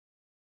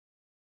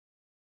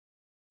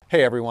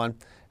Hey everyone,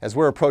 as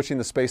we're approaching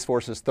the Space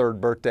Force's 3rd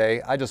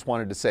birthday, I just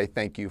wanted to say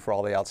thank you for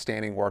all the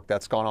outstanding work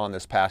that's gone on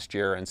this past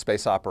year in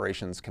Space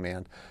Operations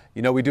Command.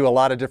 You know, we do a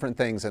lot of different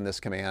things in this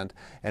command,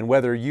 and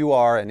whether you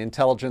are an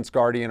intelligence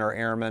guardian or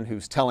airman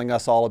who's telling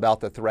us all about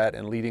the threat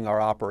and leading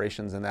our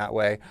operations in that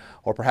way,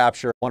 or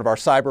perhaps you're one of our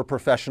cyber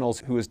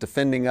professionals who is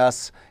defending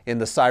us in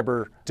the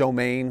cyber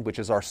domain, which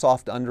is our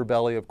soft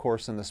underbelly, of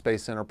course, in the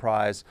space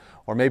enterprise,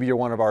 or maybe you're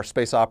one of our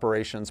space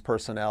operations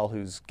personnel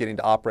who's getting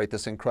to operate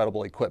this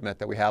incredible equipment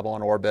that we have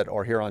on orbit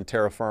or here on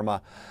terra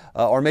firma,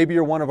 or maybe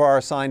you're one of our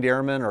assigned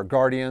airmen or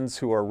guardians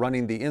who are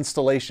running the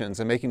installations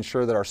and making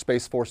sure that our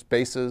Space Force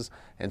bases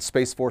and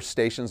Space Force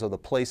stations are the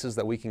places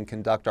that we can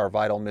conduct our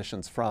vital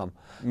missions from.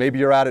 Maybe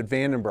you're out at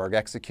Vandenberg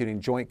executing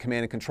joint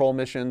command and control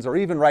missions, or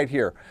even right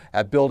here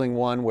at Building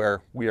 1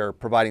 where we are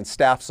providing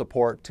staff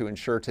support to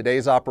ensure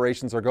today's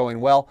operations are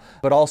going well,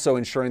 but also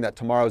ensuring that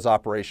tomorrow's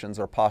operations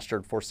are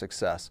postured for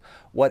success.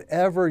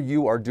 Whatever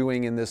you are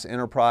doing in this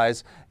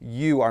enterprise,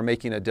 you are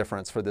making a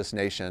difference for this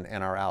nation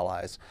and our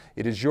allies.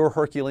 It is your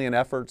Herculean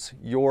efforts,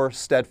 your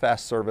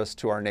steadfast service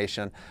to our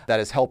nation that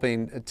is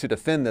helping to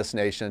defend this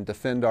nation,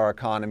 defend our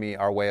economy,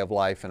 our way of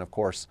life, and of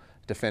course,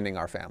 defending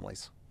our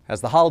families.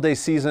 As the holiday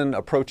season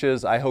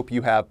approaches, I hope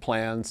you have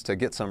plans to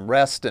get some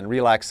rest and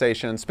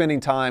relaxation, spending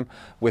time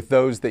with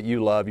those that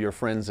you love, your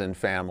friends and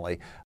family.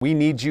 We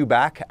need you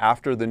back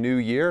after the new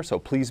year, so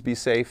please be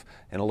safe,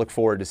 and I look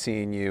forward to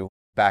seeing you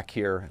back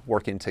here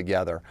working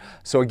together.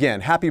 So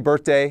again, happy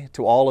birthday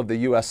to all of the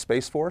U.S.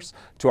 Space Force,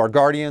 to our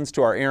guardians,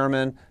 to our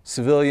airmen,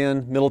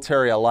 civilian,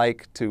 military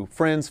alike, to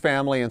friends,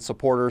 family, and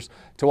supporters,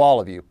 to all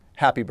of you.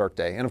 Happy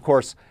birthday. And of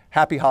course,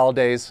 happy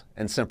holidays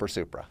and Semper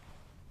Supra.